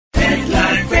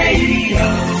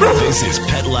This is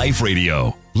Pet Life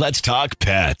Radio. Let's talk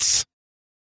pets.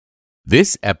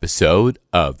 This episode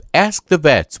of Ask the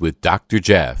Vets with Dr.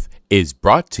 Jeff is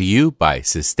brought to you by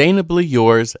Sustainably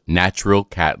Yours Natural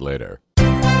Cat Litter.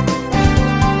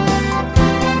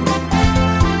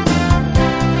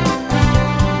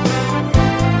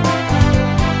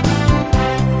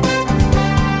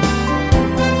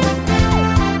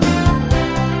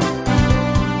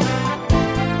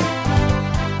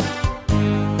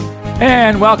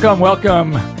 And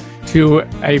welcome to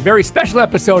a very special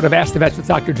episode of Ask the Vets with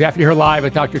Dr. Jeff. You're here live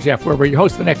with Dr. Jeff, where we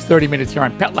host the next 30 minutes here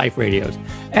on Pet Life Radio's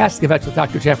Ask the Vets with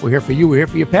Dr. Jeff. We're here for you. We're here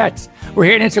for your pets. We're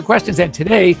here to answer questions. And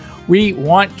today we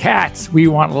want cats. We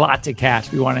want lots of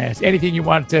cats. We want to ask anything you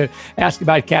want to ask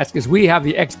about cats because we have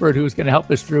the expert who's going to help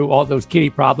us through all those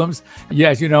kitty problems. Yeah,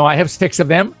 as you know, I have 6 of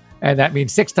them, and that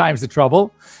means 6 times the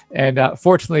trouble. And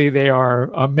fortunately, they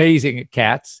are amazing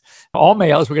cats. All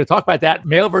males. We're going to talk about that,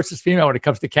 male versus female when it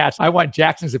comes to cats. I want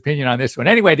Jackson's opinion on this one.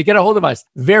 Anyway, to get a hold of us,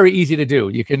 very easy to do.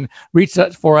 You can reach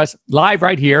us for us live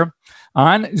right here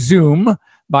on Zoom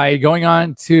by going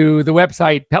on to the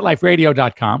website,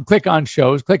 PetLifeRadio.com. Click on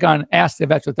shows, click on Ask the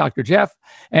Vets with Dr. Jeff,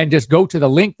 and just go to the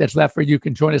link that's left for you. You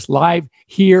can join us live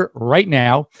here right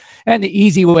now. And the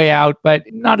easy way out, but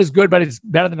not as good, but it's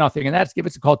better than nothing. And that's give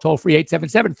us a call toll-free,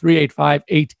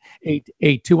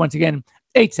 877-385-8882. Once again,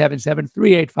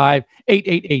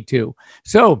 877-385-8882.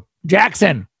 So,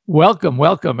 Jackson, welcome.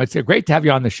 It's great to have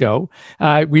you on the show.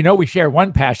 We know we share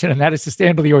one passion, and that is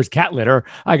Sustainably Yours cat litter.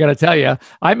 I got to tell you,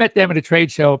 I met them at a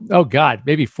trade show,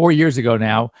 maybe 4 years ago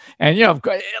now. And, you know,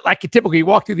 like you typically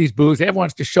walk through these booths, everyone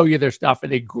wants to show you their stuff,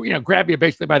 and they, grab you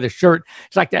basically by the shirt.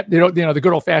 It's like that, the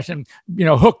good old fashioned,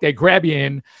 hook. They grab you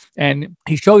in, and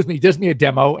he does me a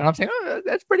demo, and I'm saying, oh,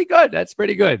 that's pretty good.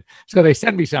 So they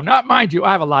send me some. Now, mind you,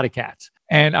 I have a lot of cats.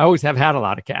 And I always have had a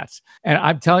lot of cats. And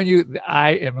I'm telling you,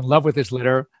 I am in love with this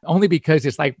litter only because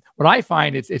it's like what I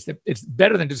find it's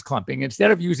better than just clumping.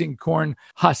 Instead of using corn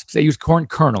husks, they use corn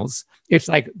kernels. It's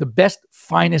like the best,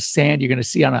 finest sand you're going to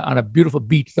see on a beautiful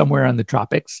beach somewhere in the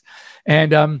tropics.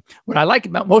 And what I like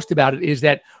most about it is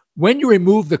that when you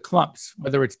remove the clumps,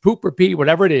 whether it's poop or pee,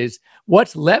 whatever it is,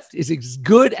 what's left is as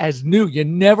good as new. You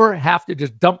never have to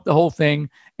just dump the whole thing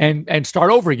and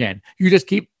start over again. You just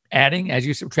keep adding as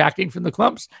you're subtracting from the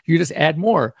clumps, you just add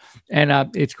more. And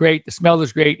it's great. The smell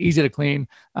is great, easy to clean.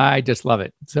 I just love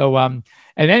it. So, and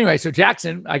anyway, so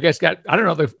Jackson, I guess got, I don't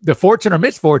know, the fortune or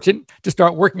misfortune to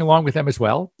start working along with them as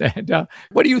well. And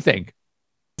what do you think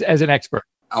as an expert?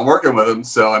 I'm working with them,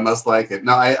 so I must like it.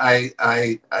 No,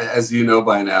 I as you know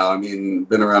by now, been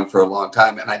around for a long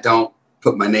time, and I don't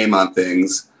put my name on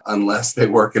things unless they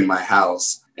work in my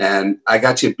house. And I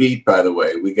got you beat, by the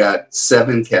way. We got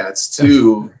 7 cats,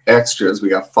 2 extras. We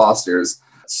got fosters.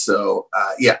 So,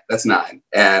 that's 9.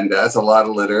 And that's a lot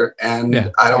of litter.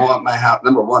 And I don't want my house,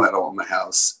 number 1, I don't want my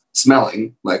house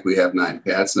smelling like we have 9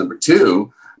 cats. Number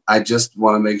 2, I just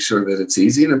want to make sure that it's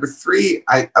easy. Number 3,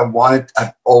 I've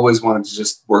always wanted to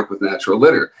just work with natural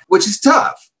litter, which is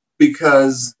tough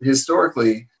because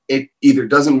historically, it either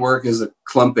doesn't work as a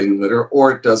clumping litter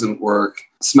or it doesn't work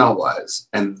smell-wise.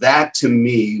 And that, to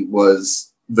me,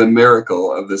 was the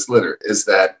miracle of this litter, is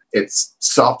that it's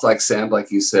soft like sand, like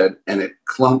you said, and it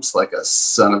clumps like a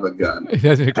son of a gun. It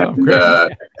doesn't clump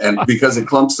and because it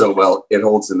clumps so well, it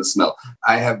holds in the smell.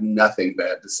 I have nothing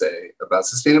bad to say about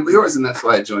Sustainably Yours, and that's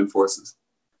why I joined forces.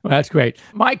 Well, that's great.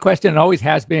 My question always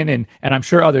has been, and I'm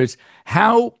sure others,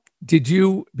 how did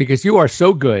you, because you are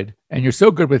so good and you're so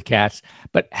good with cats,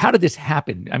 but how did this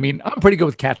happen? I'm pretty good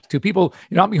with cats too. People,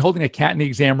 I'll be holding a cat in the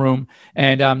exam room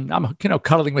and I'm,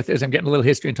 cuddling with this. I'm getting a little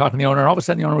history and talking to the owner. And all of a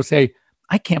sudden the owner will say,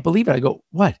 I can't believe it. I go,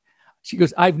 what? She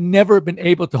goes, I've never been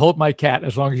able to hold my cat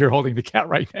as long as you're holding the cat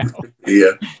right now.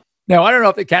 Yeah. Now, I don't know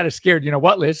if the cat is scared,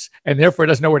 whatless, and therefore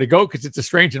doesn't know where to go because it's a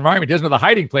strange environment. He doesn't know the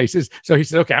hiding places. So he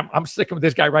said, okay, I'm sticking with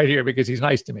this guy right here because he's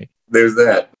nice to me. There's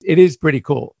that. It is pretty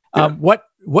cool. Yeah.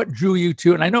 What drew you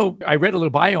to, and I know I read a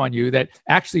little bio on you that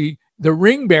actually the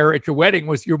ring bearer at your wedding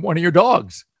was one of your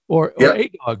dogs or a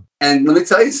dog. And let me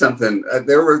tell you something.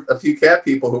 There were a few cat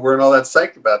people who weren't all that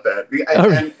psyched about that.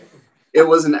 And it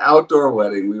was an outdoor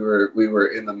wedding. We were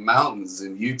in the mountains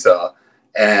in Utah.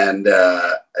 And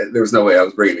there was no way I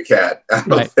was bringing a cat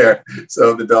out there.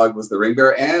 So the dog was the ring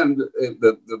bearer. And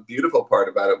the beautiful part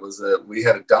about it was that we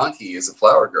had a donkey as a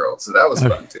flower girl. So that was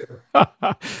fun too.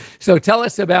 So tell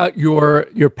us about your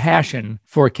passion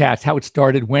for cats, how it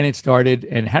started, when it started,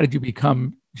 and how did you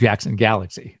become Jackson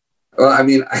Galaxy? Well,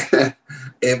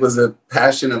 it was a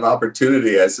passion of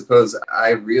opportunity, I suppose.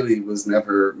 I really was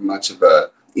never much of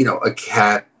a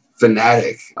cat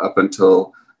fanatic up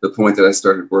until the point that I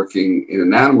started working in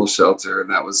an animal shelter,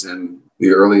 and that was in the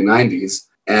early 90s.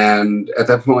 And at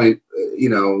that point,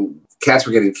 cats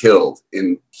were getting killed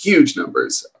in huge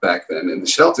numbers back then in the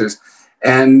shelters.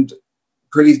 And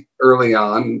pretty early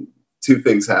on, two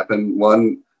things happened.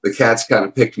 One, the cats kind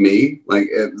of picked me, like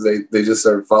they just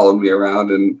started following me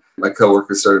around, and my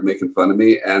coworkers started making fun of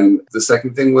me. And the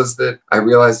second thing was that I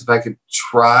realized if I could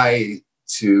try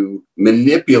to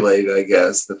manipulate, I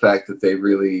guess, the fact that they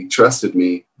really trusted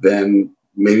me, then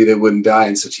maybe they wouldn't die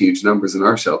in such huge numbers in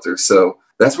our shelter. So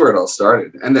that's where it all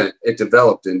started. And then it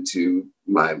developed into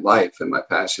my life and my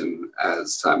passion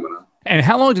as time went on. And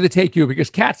how long did it take you? Because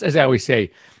cats, as I always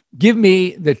say, give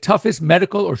me the toughest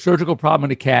medical or surgical problem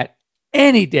in a cat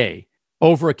any day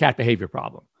over a cat behavior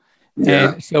problem.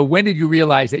 Yeah. And so when did you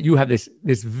realize that you have this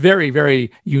very,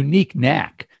 very unique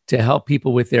knack to help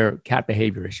people with their cat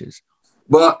behavior issues?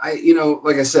 Well,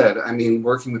 like I said,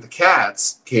 working with the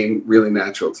cats came really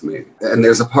natural to me. And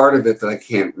there's a part of it that I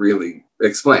can't really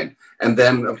explain. And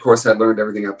then, of course, I learned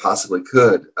everything I possibly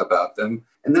could about them.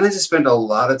 And then I just spent a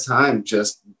lot of time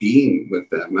just being with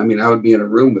them. I would be in a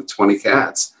room with 20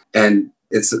 cats, and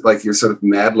it's like your sort of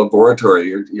mad laboratory.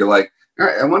 You're like, all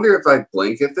right, I wonder if I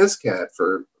blink at this cat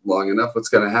for long enough, what's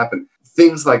going to happen?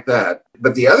 Things like that.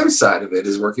 But the other side of it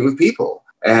is working with people.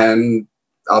 And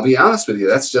I'll be honest with you,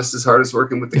 that's just as hard as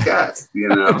working with the cats,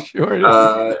 Sure it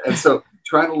is. And so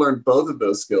trying to learn both of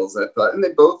those skills, I thought, and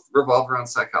they both revolve around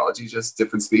psychology, just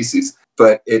different species.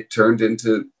 But it turned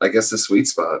into, I guess, a sweet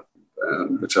spot,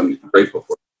 which I'm grateful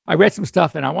for. I read some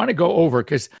stuff and I want to go over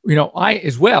because, I,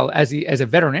 as well as a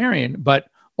veterinarian, but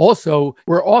also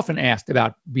we're often asked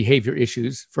about behavior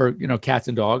issues for, cats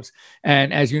and dogs.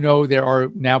 And as you know, there are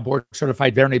now board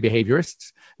certified veterinary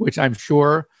behaviorists, which I'm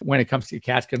sure when it comes to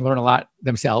cats can learn a lot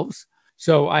themselves.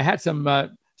 So I had some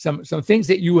things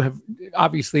that you have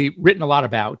obviously written a lot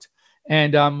about.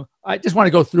 And I just want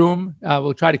to go through them.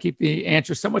 We'll try to keep the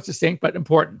answers somewhat succinct, but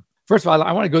important. First of all,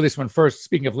 I want to go this one first.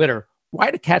 Speaking of litter, why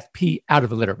do cats pee out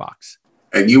of a litter box?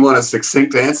 And you want a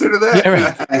succinct answer to that? Yeah,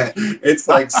 right. It's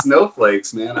like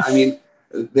snowflakes, man.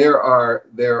 There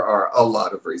are a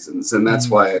lot of reasons. And that's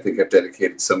why I think I've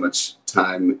dedicated so much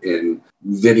time in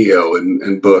video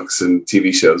and books and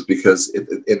TV shows, because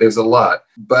there's a lot.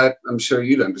 But I'm sure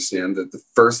you'd understand that the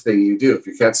first thing you do, if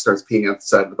your cat starts peeing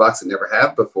outside of the box and never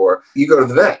have before, you go to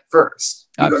the vet first.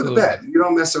 You Absolutely. go to the vet. You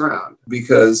don't mess around,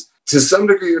 because to some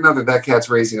degree or another, that cat's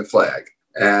raising a flag.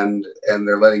 And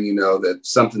they're letting you know that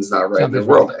something's not right in the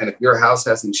world. And if your house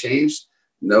hasn't changed,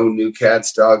 no new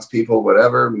cats, dogs, people,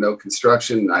 whatever, no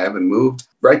construction, I haven't moved,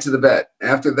 right to the vet.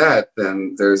 After that,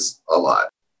 then there's a lot.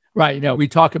 Right. We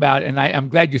talk about, and I'm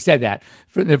glad you said that.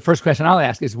 For the first question I'll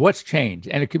ask is, what's changed?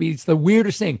 And it's the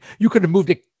weirdest thing. You could have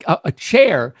moved a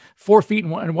chair 4 feet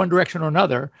in one direction or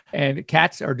another, and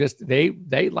cats are just,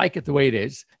 they like it the way it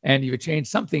is. And you would change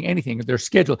something, anything, their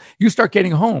schedule. You start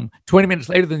getting home 20 minutes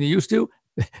later than they used to,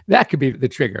 that could be the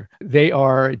trigger. They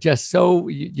are just so,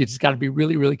 you just got to be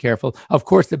really, really careful. Of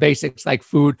course, the basics like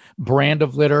food, brand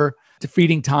of litter, to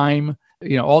feeding time,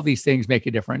 all these things make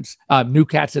a difference. New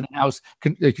cats in the house,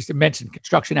 like you mentioned,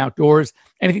 construction outdoors,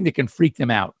 anything that can freak them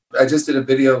out. I just did a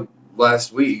video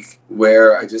last week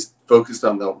where I just focused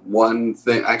on the one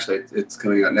thing. Actually, it's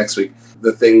coming out next week.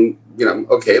 The thing,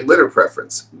 okay, litter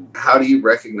preference. How do you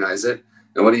recognize it?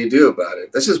 And what do you do about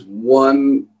it? That's just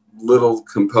one little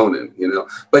component,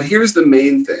 But here's the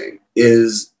main thing,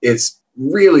 is it's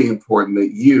really important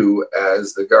that you,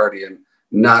 as the guardian,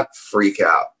 not freak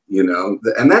out,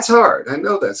 and that's hard. I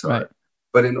know that's hard. Right.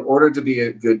 But in order to be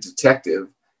a good detective,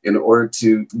 in order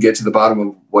to get to the bottom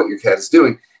of what your cat is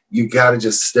doing, you got to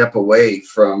just step away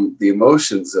from the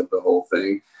emotions of the whole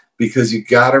thing, because you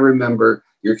got to remember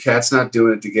your cat's not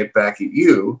doing it to get back at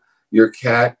you. Your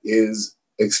cat is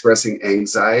expressing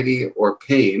anxiety or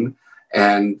pain,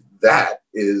 and that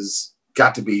is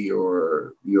got to be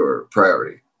your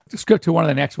priority. Let's go to one of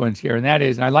the next ones here, and that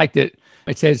is, and I liked it,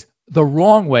 it says, the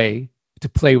wrong way to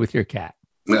play with your cat.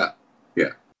 Yeah.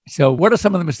 So what are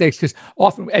some of the mistakes? Because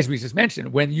often, as we just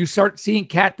mentioned, when you start seeing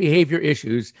cat behavior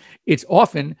issues, it's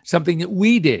often something that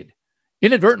we did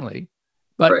inadvertently,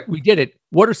 but right. We did it.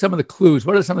 What are some of the clues?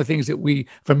 What are some of the things that we,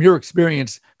 from your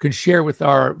experience, can share with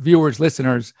our viewers,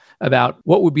 listeners about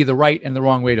what would be the right and the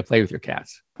wrong way to play with your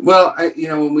cats? Well,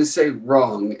 when we say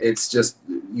wrong, it's just,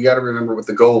 you got to remember what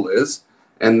the goal is.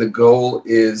 And the goal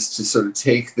is to sort of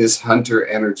take this hunter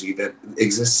energy that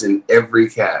exists in every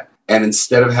cat, and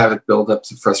instead of have it build up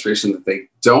to frustration that they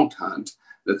don't hunt,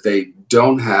 that they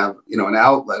don't have, an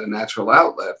outlet, a natural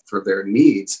outlet for their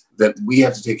needs, that we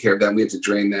have to take care of that. We have to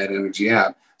drain that energy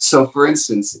out. So for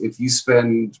instance, if you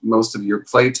spend most of your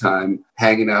playtime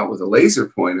hanging out with a laser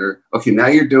pointer, okay, now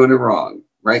you're doing it wrong,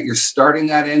 right? You're starting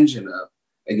that engine up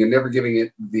and you're never giving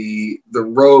it the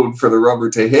road for the rubber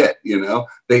to hit,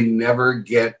 they never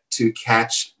get to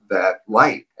catch that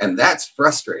light. And that's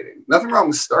frustrating. Nothing wrong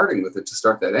with starting with it to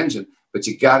start that engine, but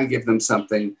you got to give them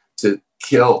something to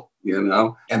kill,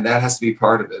 and that has to be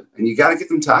part of it. And you got to get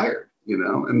them tired,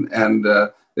 and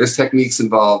there's techniques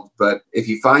involved. But if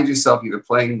you find yourself either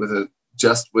playing with a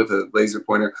laser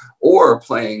pointer or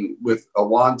playing with a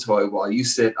wand toy while you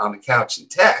sit on the couch and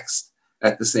text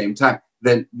at the same time,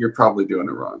 then you're probably doing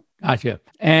it wrong. Gotcha.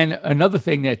 And another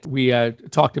thing that we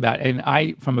talked about, and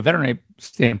I, from a veterinary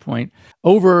standpoint,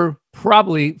 over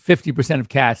probably 50% of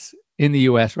cats in the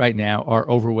U.S. right now are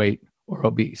overweight or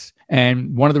obese.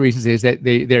 And one of the reasons is that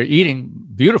they're eating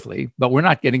beautifully, but we're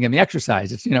not getting them the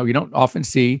exercise. It's, you don't often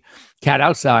see cat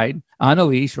outside on a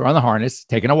leash or on the harness,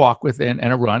 taking a walk with and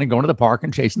a run and going to the park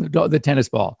and chasing the tennis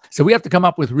ball. So we have to come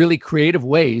up with really creative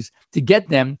ways to get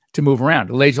them to move around.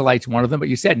 The laser light's one of them, but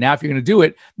you said now if you're going to do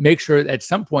it, make sure that at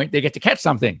some point they get to catch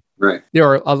something. Right. There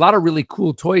are a lot of really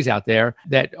cool toys out there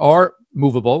that are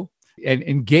movable and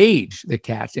engage the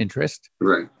cat's interest.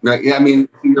 Right. Yeah. I mean,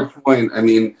 to your point,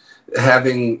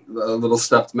 having a little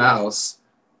stuffed mouse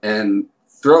and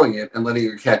throwing it and letting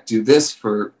your cat do this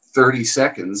for 30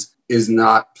 seconds is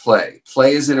not play.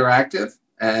 Play is interactive,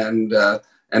 and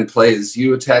play is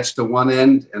you attached to one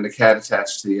end and the cat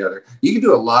attached to the other. You can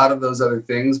do a lot of those other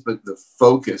things, but the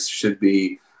focus should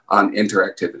be on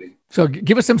interactivity. So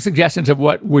give us some suggestions of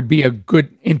what would be a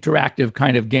good interactive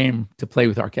kind of game to play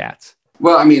with our cats.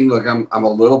 Well, look, I'm a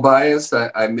little biased.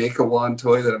 I make a wand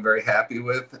toy that I'm very happy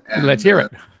with. And, let's hear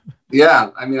it. Yeah,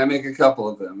 I make a couple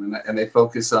of them, and they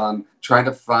focus on trying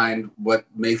to find what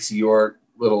makes your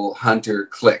little hunter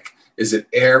click. Is it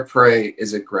air prey?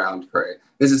 Is it ground prey?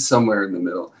 Is it somewhere in the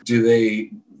middle? Do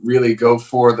they really go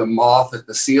for the moth at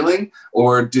the ceiling,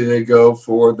 or do they go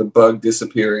for the bug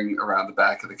disappearing around the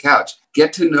back of the couch?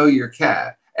 Get to know your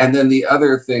cat. And then the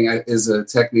other thing is a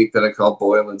technique that I call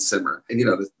boil and simmer. And,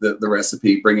 the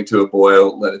recipe, bring it to a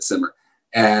boil, let it simmer.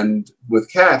 And with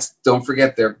cats, don't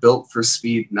forget they're built for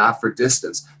speed, not for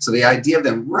distance. So the idea of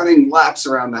them running laps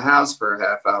around the house for a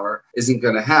half hour isn't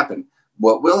going to happen.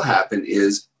 What will happen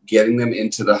is getting them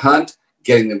into the hunt,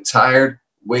 getting them tired,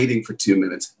 waiting for 2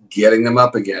 minutes, getting them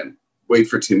up again, wait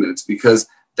for 2 minutes, because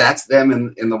that's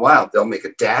them in the wild. They'll make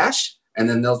a dash and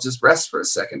then they'll just rest for a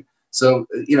second. So,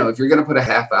 if you're going to put a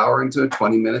half hour into it,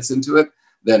 20 minutes into it,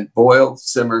 then boil,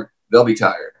 simmer, they'll be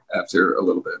tired after a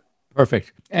little bit.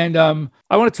 Perfect. And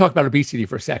I want to talk about obesity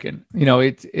for a second.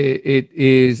 It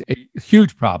is a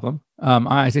huge problem.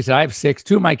 As I said, I have 6.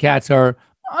 2 of my cats are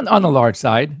on the large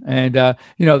side. And,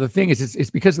 the thing is, it's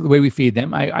because of the way we feed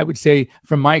them. I would say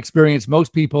from my experience,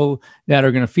 most people that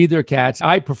are going to feed their cats,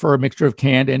 I prefer a mixture of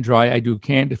canned and dry. I do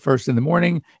canned first in the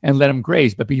morning and let them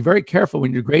graze. But be very careful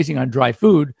when you're grazing on dry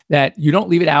food that you don't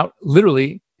leave it out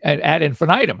literally ad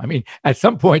infinitum. At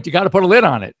some point, you got to put a lid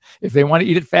on it. If they want to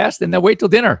eat it fast, then they'll wait till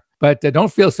dinner. But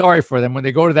don't feel sorry for them when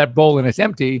they go to that bowl and it's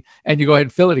empty and you go ahead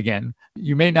and fill it again.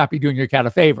 You may not be doing your cat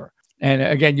a favor. And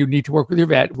again, you need to work with your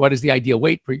vet. What is the ideal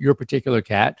weight for your particular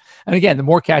cat? And again, the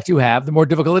more cats you have, the more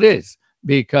difficult it is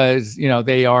because,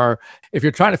 they are, if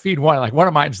you're trying to feed one, like one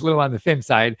of mine's a little on the thin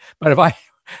side, but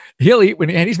he'll eat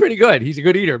and he's pretty good. He's a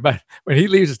good eater, but when he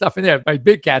leaves the stuff in there, my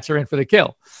big cats are in for the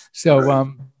kill.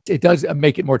 So it does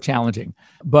make it more challenging.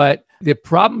 But the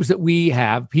problems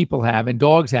that people have, and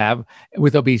dogs have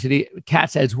with obesity,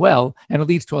 cats as well, and it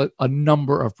leads to a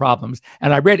number of problems.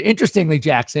 And I read, interestingly,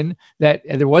 Jackson, that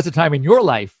there was a time in your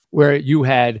life where you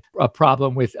had a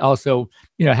problem with also,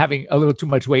 having a little too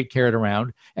much weight carried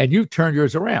around, and you turned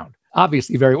yours around,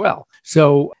 obviously very well.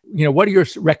 So, what are your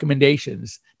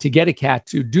recommendations to get a cat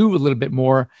to do a little bit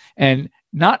more and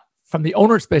not, from the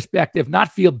owner's perspective,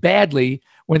 not feel badly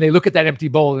when they look at that empty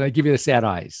bowl and they give you the sad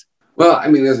eyes? Well,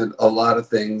 there's a lot of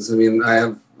things. I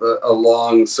have a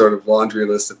long sort of laundry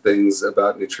list of things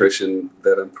about nutrition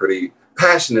that I'm pretty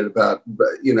passionate about.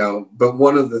 But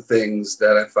one of the things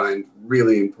that I find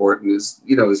really important is,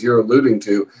 as you're alluding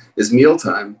to, is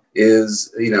mealtime.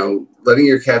 Is, letting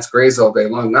your cats graze all day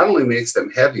long not only makes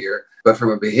them heavier, but from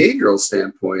a behavioral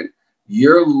standpoint,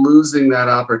 you're losing that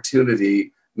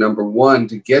opportunity, number one,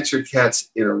 to get your cats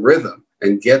in a rhythm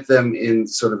and get them in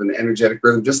sort of an energetic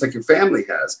rhythm, just like your family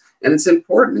has. And it's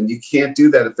important. And you can't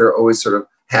do that if they're always sort of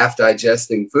half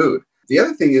digesting food. The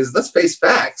other thing is, let's face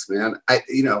facts, man.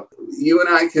 You and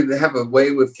I could have a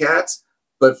way with cats,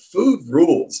 but food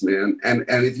rules, man. And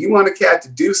if you want a cat to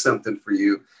do something for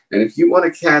you, and if you want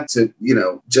a cat to,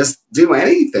 just do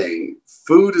anything,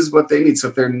 food is what they need. So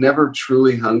if they're never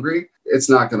truly hungry, it's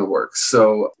not going to work.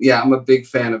 So yeah, I'm a big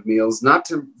fan of meals. Not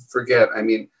to forget,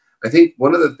 I think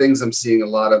one of the things I'm seeing a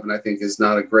lot of, and I think is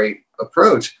not a great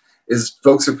approach, is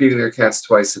folks are feeding their cats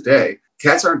twice a day.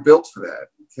 Cats aren't built for that.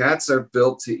 Cats are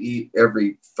built to eat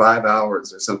every 5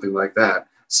 hours or something like that.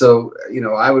 So,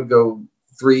 I would go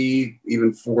 3,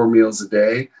 even 4 meals a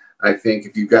day. I think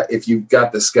if you've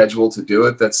got the schedule to do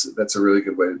it, that's a really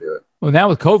good way to do it. Well, now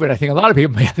with COVID, I think a lot of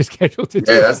people may have the schedule to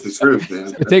do it. Yeah, that's the truth, man.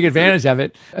 So take advantage of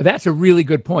it. That's a really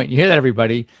good point. You hear that,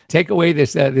 everybody? Take away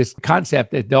this concept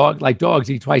that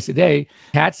dogs eat twice a day.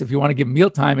 Cats, if you want to give them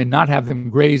mealtime and not have them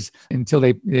graze until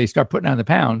they start putting on the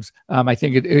pounds, I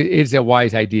think it is a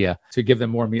wise idea to give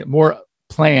them more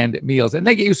planned meals, and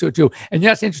they get used to it too. And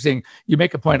that's interesting. You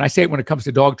make a point. And I say it when it comes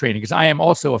to dog training, because I am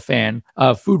also a fan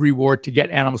of food reward to get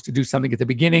animals to do something at the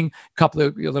beginning, a couple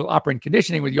of little operant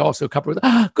conditioning with you also couple with,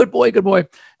 good boy.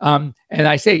 And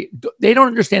I say, they don't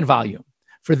understand volume.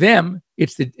 For them,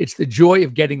 it's the joy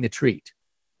of getting the treat.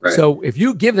 Right. So if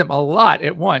you give them a lot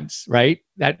at once, right,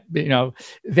 that,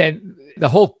 then the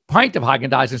whole pint of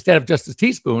Haagen-Dazs instead of just a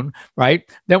teaspoon, right,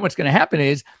 then what's going to happen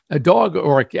is a dog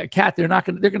or a cat, they're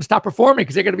going to stop performing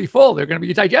because they're going to be full. They're going to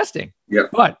be digesting. Yep.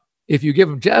 But if you give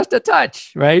them just a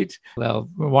touch, right, well,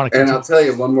 we want to continue. And I'll tell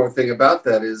you one more thing about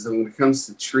that is that when it comes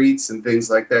to treats and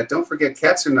things like that, don't forget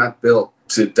cats are not built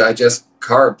to digest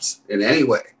carbs in any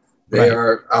way. They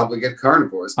are obligate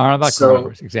carnivores.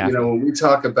 Carnivores, exactly. When we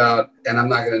talk about, and I'm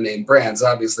not going to name brands,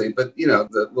 obviously, but,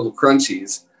 the little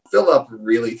crunchies fill up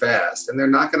really fast, and they're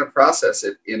not going to process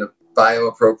it in a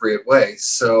bio-appropriate way.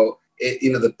 So,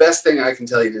 the best thing I can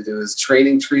tell you to do is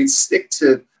training treats.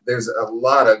 There's a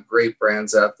lot of great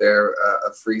brands out there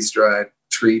of freeze-dried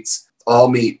treats, all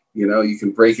meat. You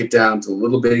can break it down to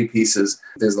little bitty pieces.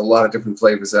 There's a lot of different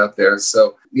flavors out there.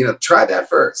 So, try that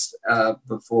first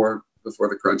before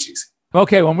the crunchies.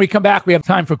 Okay, when we come back, we have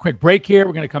time for a quick break here.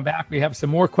 We're going to come back. We have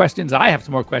some more questions. I have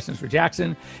some more questions for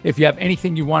Jackson. If you have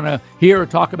anything you want to hear or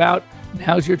talk about,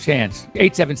 now's your chance.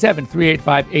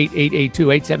 877-385-8882,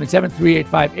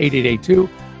 877-385-8882,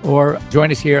 or join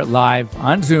us here live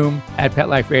on Zoom at Pet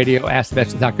Life Radio. Ask the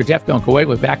Vets with Dr. Jeff. Don't go away.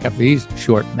 We're back after these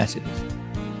short messages.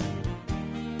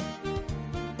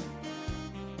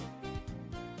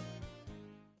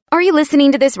 Are you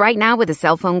listening to this right now with a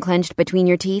cell phone clenched between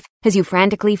your teeth as you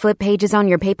frantically flip pages on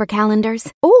your paper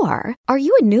calendars? Or are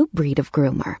you a new breed of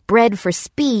groomer, bred for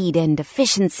speed and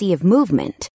efficiency of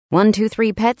movement?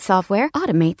 123Pet software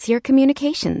automates your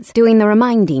communications, doing the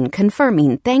reminding,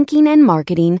 confirming, thanking, and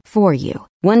marketing for you.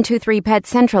 123Pet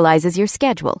centralizes your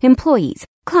schedule, employees,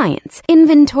 clients,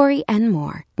 inventory, and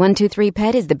more.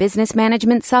 123Pet is the business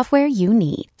management software you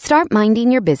need. Start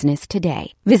minding your business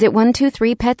today. Visit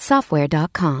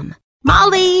 123petsoftware.com.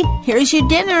 Molly, here's your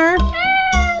dinner.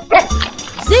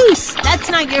 Zeus, that's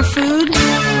not your food.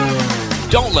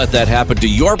 Don't let that happen to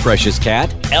your precious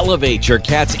cat. Elevate your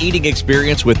cat's eating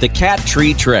experience with the Cat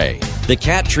Tree Tray. The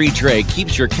Cat Tree Tray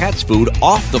keeps your cat's food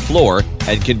off the floor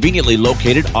and conveniently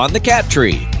located on the cat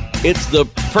tree. It's the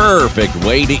perfect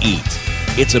way to eat.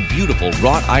 It's a beautiful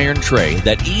wrought iron tray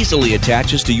that easily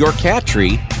attaches to your cat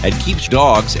tree and keeps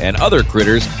dogs and other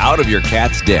critters out of your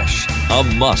cat's dish. A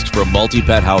must for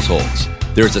multi-pet households.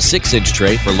 There's a 6-inch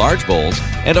tray for large bowls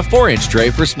and a 4-inch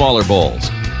tray for smaller bowls.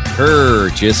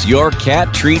 Purchase your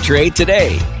Cat Tree Tray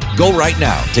today. Go right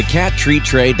now to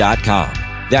cattreetray.com.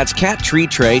 That's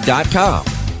cattreetray.com.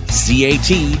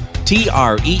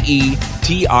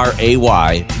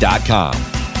 cattreetray.com.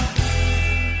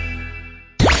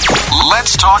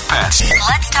 Let's talk pets.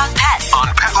 Let's talk pets On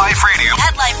Pet Life Radio.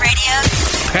 Pet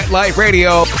Life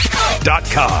Radio.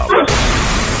 PetLifeRadio.com.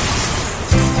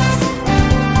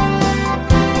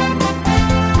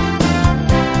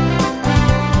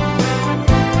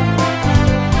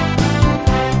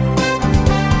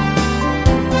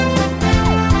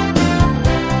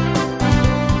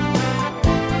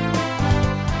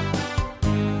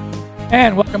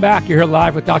 And welcome back. You're here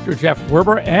live with Dr. Jeff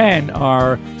Werber and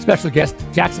our special guest,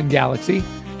 Jackson Galaxy,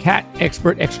 cat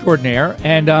expert extraordinaire.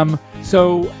 And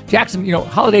so, Jackson,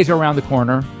 holidays are around the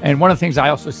corner. And one of the things I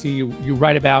also see you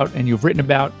write about and you've written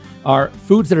about are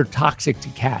foods that are toxic to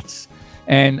cats.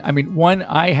 And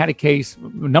I had a case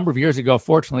a number of years ago.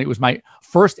 Fortunately, it was my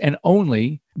first and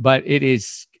only, but it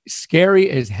is scary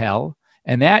as hell.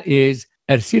 And that is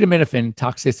acetaminophen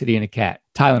toxicity in a cat.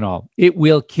 Tylenol. It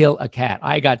will kill a cat.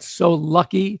 I got so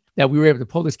lucky that we were able to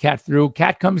pull this cat through.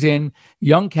 Cat comes in,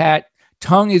 young cat,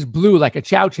 tongue is blue like a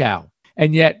chow chow,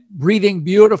 and yet breathing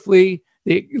beautifully.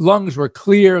 The lungs were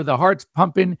clear, the heart's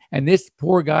pumping, and this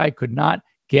poor guy could not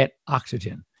get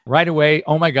oxygen. Right away,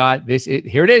 oh my God,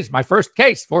 here it is, my first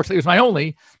case. Fortunately, it was my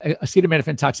only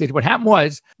acetaminophen toxicity. What happened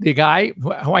was the guy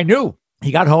who I knew,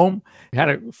 he got home, had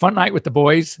a fun night with the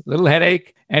boys, little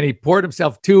headache, and he poured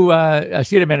himself 2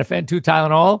 acetaminophen, 2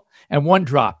 Tylenol, and one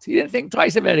dropped. He didn't think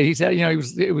twice about it. He said,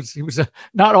 he was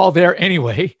not all there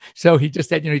anyway. So he just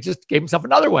said, he just gave himself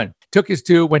another one, took his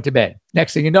two, went to bed.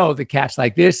 Next thing you know, the cat's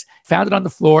like this, found it on the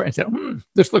floor and said,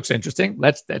 this looks interesting.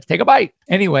 Let's take a bite.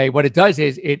 Anyway, what it does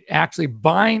is it actually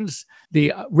binds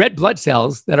the red blood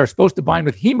cells that are supposed to bind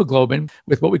with hemoglobin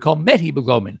with what we call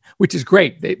methemoglobin, which is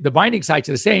great. The binding sites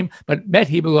are the same, but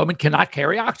methemoglobin cannot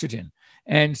carry oxygen.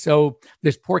 And so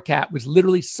this poor cat was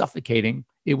literally suffocating.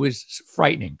 It was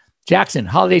frightening. Jackson,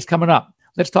 holidays coming up.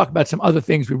 Let's talk about some other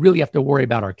things we really have to worry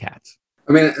about our cats.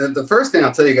 I mean, the first thing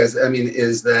I'll tell you guys,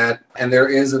 is that, and there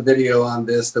is a video on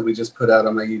this that we just put out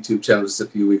on my YouTube channel just a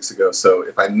few weeks ago. So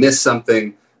if I miss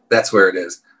something, that's where it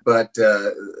is. But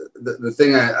the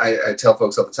thing I tell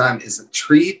folks all the time is that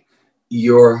treat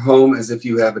your home as if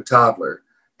you have a toddler,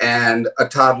 and a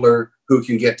toddler who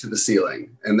can get to the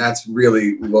ceiling. And that's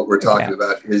really what we're talking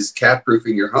about, is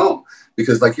cat-proofing your home.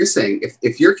 Because like you're saying,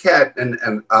 if your cat,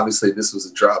 and obviously this was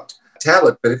a dropped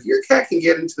tablet, but if your cat can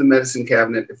get into the medicine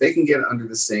cabinet, if they can get under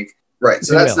the sink, right,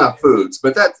 so that's not foods.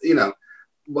 But that's,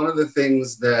 one of the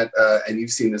things that, and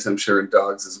you've seen this, I'm sure, in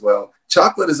dogs as well,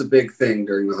 chocolate is a big thing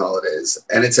during the holidays,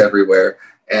 and it's everywhere.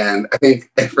 And I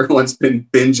think everyone's been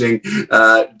binging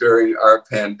during our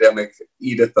pandemic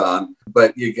eat-a-thon,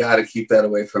 but you got to keep that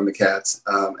away from the cats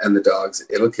and the dogs.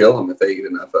 It'll kill them if they eat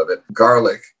enough of it.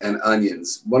 Garlic and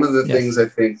onions. One of the things I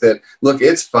think that, look,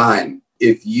 it's fine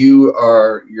if you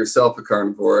are yourself a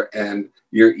carnivore and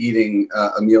you're eating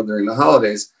a meal during the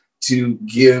holidays to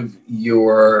give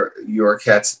your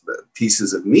cats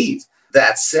pieces of meat.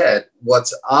 That said,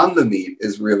 what's on the meat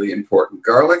is really important.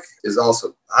 Garlic is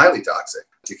also highly toxic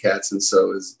to cats, and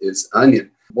so is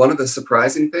onion. One of the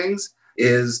surprising things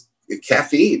is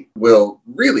caffeine will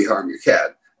really harm your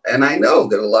cat. And I know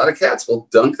that a lot of cats will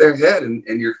dunk their head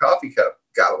in your coffee cup.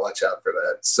 Got to watch out for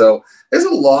that. So there's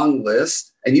a long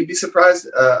list, and you'd be surprised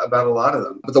about a lot of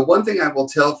them. But the one thing I will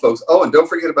tell folks, and don't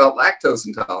forget about lactose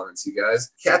intolerance, you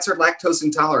guys. Cats are lactose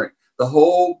intolerant. The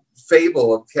whole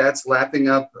fable of cats lapping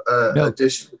up a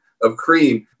dish of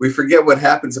cream, we forget what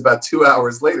happens about 2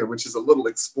 hours later, which is a little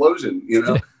explosion,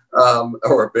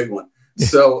 or a big one.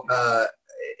 So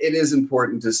it is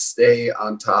important to stay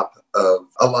on top of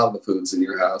a lot of the foods in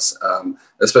your house,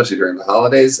 especially during the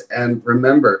holidays. And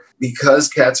remember, because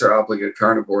cats are obligate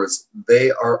carnivores, they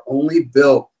are only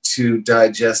built to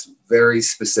digest very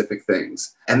specific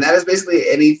things. And that is basically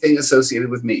anything associated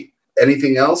with meat.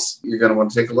 Anything else, you're going to want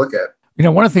to take a look at.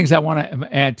 One of the things I want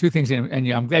to add, two things, and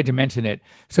I'm glad you mentioned it.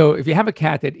 So if you have a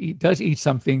cat that does eat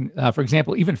something, for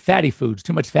example, even fatty foods,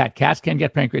 too much fat, cats can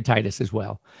get pancreatitis as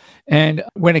well. And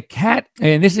when a cat,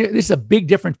 and this is a big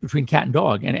difference between cat and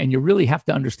dog, and you really have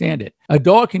to understand it. A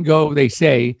dog can go, they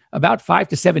say, about 5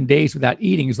 to 7 days without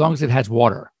eating as long as it has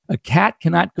water. A cat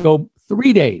cannot go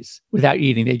 3 days without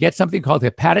eating. They get something called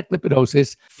hepatic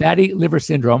lipidosis, fatty liver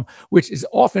syndrome, which is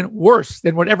often worse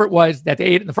than whatever it was that they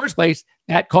ate in the first place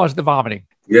that caused the vomiting.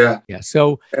 Yeah.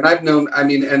 So, and I've known,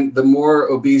 and the more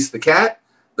obese the cat,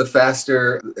 the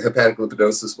faster hepatic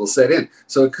lipidosis will set in.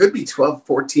 So it could be 12,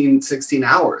 14, 16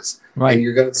 hours. Right. And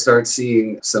you're going to start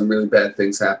seeing some really bad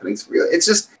things happening.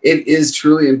 It is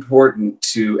truly important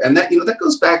to, and that, that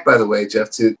goes back, by the way,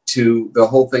 Jeff, to the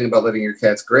whole thing about letting your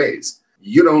cats graze.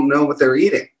 You don't know what they're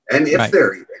eating and if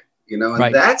they're eating,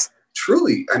 and that's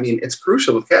truly, it's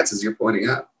crucial with cats, as you're pointing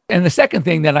out. And the second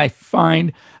thing that I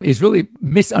find is really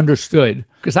misunderstood,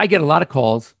 because I get a lot of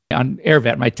calls on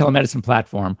AirVet, my telemedicine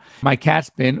platform. My cat's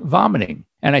been vomiting,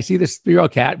 and I see this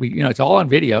 3-year-old cat. It's all on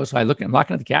video. So I'm looking at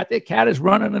the cat. The cat is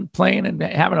running and playing and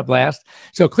having a blast.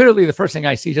 So clearly the first thing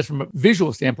I see just from a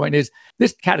visual standpoint is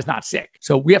this cat is not sick.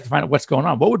 So we have to find out what's going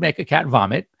on. What would make a cat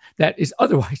vomit that is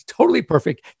otherwise totally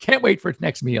perfect? Can't wait for its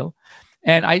next meal.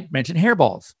 And I mentioned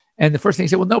hairballs. And the first thing he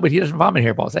said, well, no, but he doesn't vomit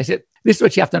hairballs. I said, this is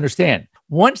what you have to understand.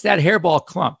 Once that hairball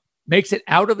clump makes it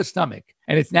out of the stomach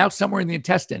and it's now somewhere in the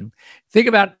intestine, think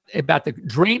about the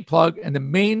drain plug and the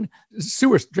main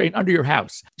sewer drain under your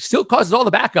house. Still causes all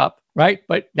the backup, right?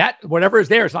 But that whatever is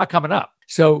there is not coming up.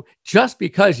 So just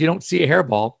because you don't see a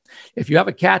hairball, if you have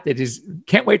a cat that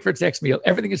can't wait for its next meal,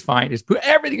 everything is fine,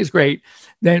 everything is great,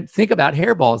 then think about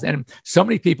hairballs. And so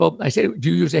many people, I say,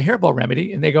 do you use a hairball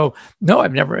remedy? And they go, no,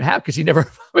 I've never had, because he never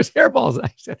was hairballs.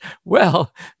 I said,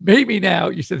 well, maybe now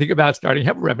you should think about starting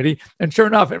a remedy. And sure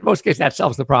enough, in most cases, that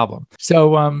solves the problem.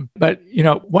 So, but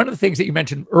one of the things that you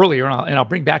mentioned earlier, and I'll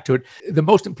bring back to it, the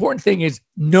most important thing is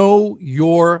know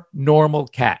your normal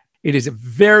cat. It is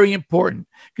very important,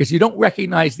 because you don't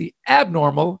recognize the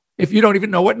abnormal if you don't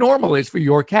even know what normal is for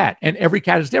your cat. And every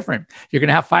cat is different. You're going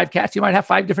to have 5 cats. You might have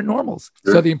 5 different normals.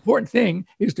 Sure. So the important thing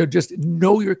is to just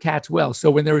know your cats well.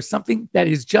 So when there is something that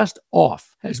is just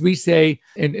off, as we say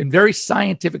in very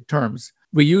scientific terms,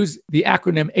 we use the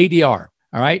acronym ADR.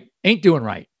 All right. Ain't doing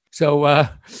right. So,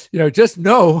 just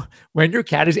know when your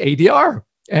cat is ADR.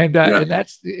 And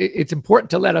it's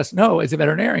important to let us know as a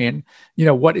veterinarian,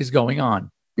 what is going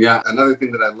on. Yeah. Another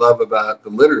thing that I love about the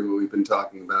litter we've been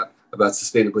talking about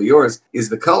Sustainably Yours, is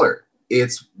the color.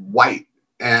 It's white.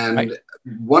 And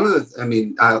one of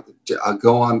the, I'll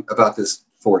go on about this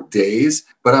for days,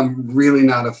 but I'm really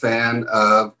not a fan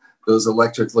of those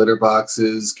electric litter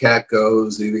boxes. Cat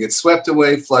goes, either gets swept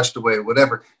away, flushed away,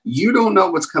 whatever. You don't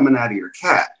know what's coming out of your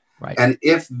cat. Right. And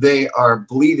if they are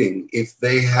bleeding, if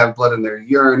they have blood in their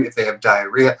urine, if they have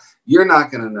diarrhea, you're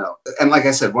not going to know. And like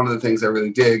I said, one of the things I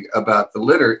really dig about the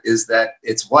litter is that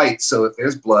it's white. So if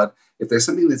there's blood, if there's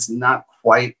something that's not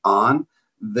quite on,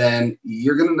 then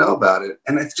you're going to know about it.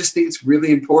 And I just think it's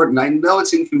really important. I know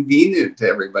it's inconvenient to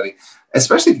everybody,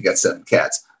 especially if you got 7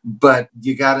 cats, but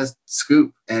you got to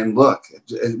scoop and look.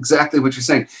 Exactly what you're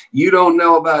saying. You don't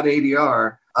know about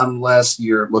ADR unless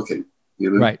you're looking.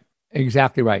 Right.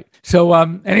 Exactly right. So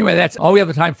anyway, that's all we have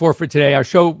the time for today. Our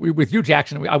show with you,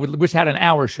 Jackson, I would wish had an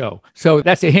hour show. So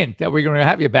that's a hint that we're going to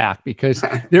have you back, because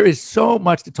there is so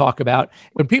much to talk about.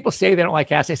 When people say they don't like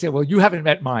cats, I say, well, you haven't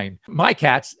met mine. My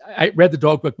cats, I read the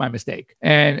dog book by mistake.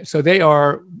 And so they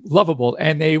are lovable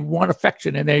and they want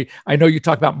affection. And I know you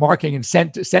talk about marking and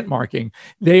scent marking.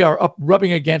 They are up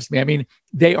rubbing against me. I mean,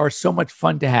 they are so much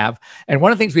fun to have. And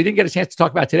one of the things we didn't get a chance to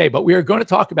talk about today, but we are going to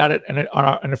talk about it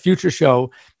on a future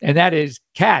show, and that is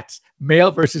cats,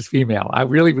 male versus female. I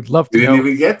really would love to know. We didn't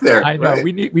even get there. I know.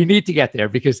 Right? We need to get there,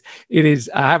 because it is,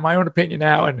 I have my own opinion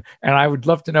now, and I would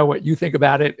love to know what you think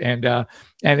about it. And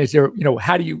is there,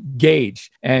 how do you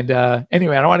gauge? And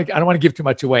anyway, I don't want to give too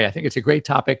much away. I think it's a great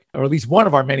topic, or at least one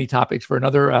of our many topics for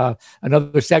another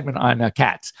segment on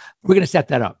cats. We're going to set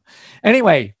that up.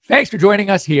 Anyway, thanks for joining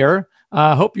us here.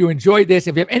 Hope you enjoyed this.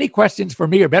 If you have any questions for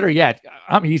me, or better yet,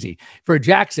 I'm easy. For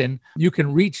Jackson, you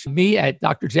can reach me at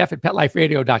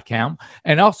drjeff@petliferadio.com.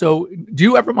 And also, do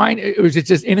you ever mind, or is it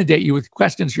just inundate you with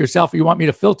questions yourself, or you want me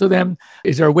to filter them?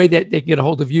 Is there a way that they can get a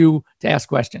hold of you to ask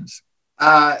questions?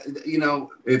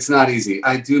 It's not easy.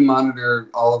 I do monitor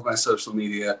all of my social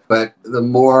media, but the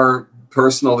more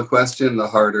personal the question, the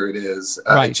harder it is.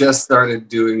 I just started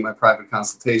doing my private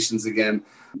consultations again.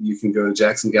 You can go to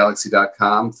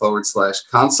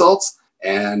jacksonGalaxy.com/consults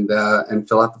and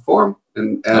fill out the form.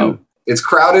 And It's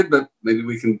crowded, but maybe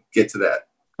we can get to that.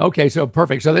 Okay, so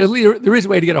perfect. So there is a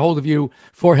way to get a hold of you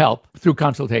for help through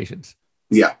consultations.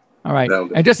 Yeah. All right.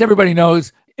 And just so everybody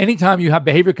knows, anytime you have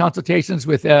behavior consultations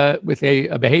with a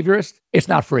behaviorist, it's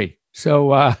not free.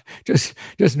 So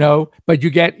just know, but you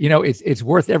get, it's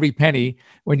worth every penny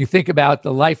when you think about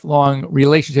the lifelong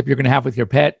relationship you're going to have with your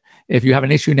pet. If you have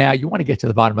an issue now, you want to get to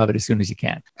the bottom of it as soon as you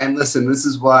can. And listen, this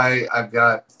is why I've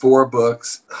got 4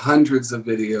 books, hundreds of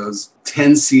videos,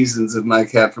 10 seasons of My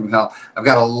Cat from Hell. I've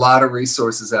got a lot of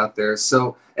resources out there.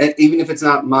 So, and even if it's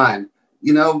not mine,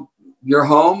 you're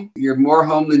home, you're more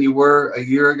home than you were a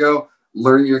year ago.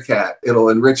 Learn your cat. It'll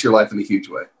enrich your life in a huge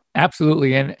way.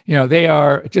 Absolutely. And, they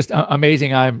are just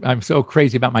amazing. I'm so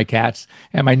crazy about my cats.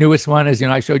 And my newest one is,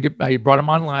 I showed you, I brought him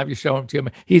on live. You show him to him.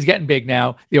 He's getting big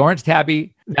now. The orange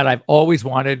tabby that I've always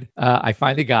wanted, I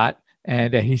finally got.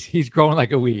 And he's growing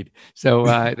like a weed. So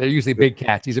they're usually big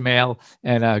cats. He's a male.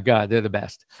 And God, they're the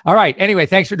best. All right. Anyway,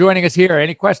 thanks for joining us here.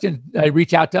 Any questions,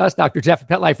 reach out to us,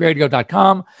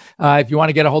 drjeff@petliferadio.com. If you want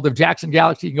to get a hold of Jackson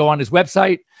Galaxy, you can go on his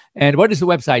website. And what is the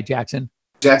website, Jackson?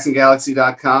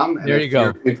 JacksonGalaxy.com. And there you go.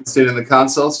 If you're interested in the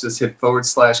consults, just hit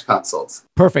 /consults.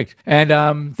 Perfect.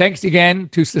 And thanks again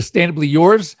to Sustainably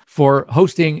Yours for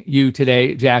hosting you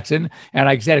today, Jackson. And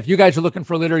like I said, if you guys are looking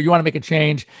for a litter, you want to make a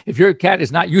change. If your cat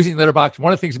is not using the litter box,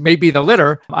 one of the things may be the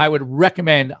litter. I would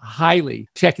recommend highly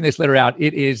checking this litter out.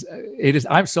 It is.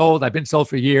 I'm sold. I've been sold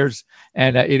for years,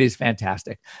 and it is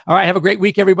fantastic. All right. Have a great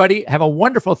week, everybody. Have a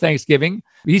wonderful Thanksgiving.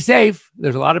 Be safe.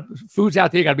 There's a lot of foods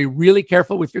out there. You got to be really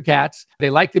careful with your cats. They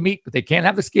like the meat, but they can't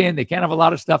have the skin. They can't have a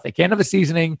lot of stuff. They can't have the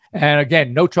seasoning. And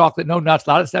again, no chocolate, no nuts, a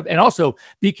lot of stuff. And also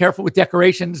be careful with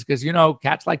decorations, because,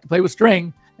 cats like to play with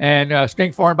string, and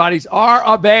string foreign bodies are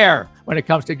a bear when it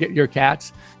comes to get your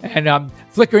cats. And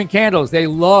flickering candles, they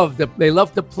love to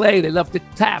play. They love to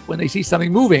tap when they see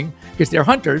something moving, because they're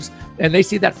hunters and they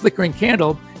see that flickering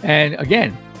candle. And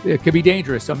again, it could be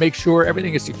dangerous. So make sure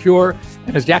everything is secure.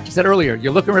 And as Jackson said earlier, you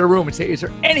look around a room and say, is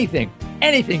there anything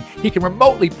he can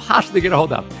remotely possibly get a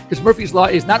hold of? Because Murphy's Law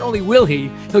is not only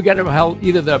he'll get him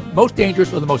either the most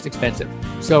dangerous or the most expensive.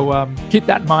 So keep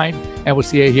that in mind. and we'll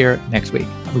see you here next week.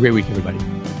 Have a great week, everybody.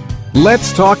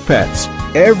 Let's Talk Pets,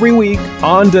 every week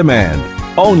on demand,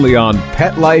 only on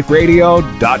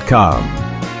PetLifeRadio.com.